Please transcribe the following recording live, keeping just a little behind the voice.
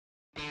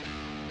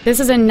This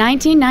is a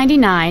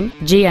 1999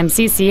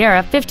 GMC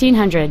Sierra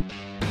 1500.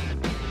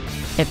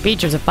 It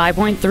features a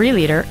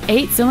 5.3-liter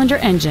 8-cylinder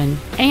engine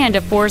and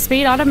a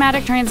 4-speed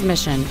automatic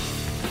transmission.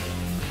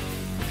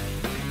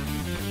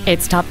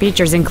 Its top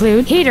features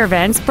include heater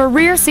vents for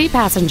rear seat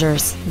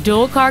passengers,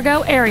 dual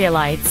cargo area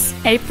lights,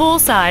 a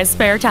full-size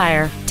spare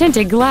tire,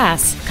 tinted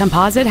glass,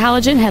 composite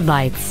halogen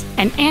headlights,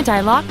 an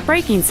anti-lock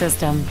braking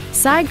system,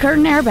 side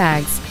curtain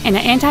airbags, and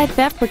an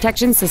anti-theft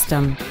protection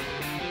system.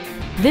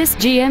 This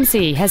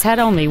GMC has had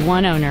only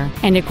one owner,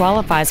 and it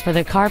qualifies for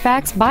the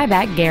Carfax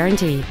buyback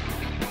guarantee.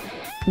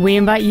 We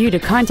invite you to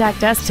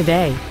contact us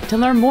today to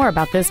learn more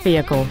about this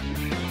vehicle.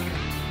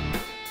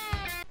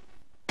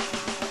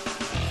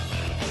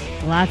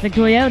 Classic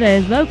Toyota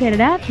is located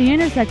at the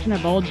intersection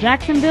of Old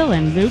Jacksonville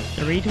and Loop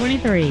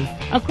 323,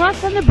 across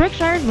from the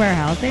Brookshire's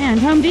Warehouse and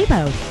Home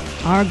Depot.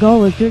 Our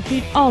goal is to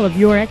exceed all of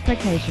your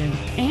expectations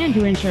and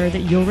to ensure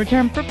that you'll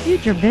return for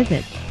future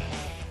visits.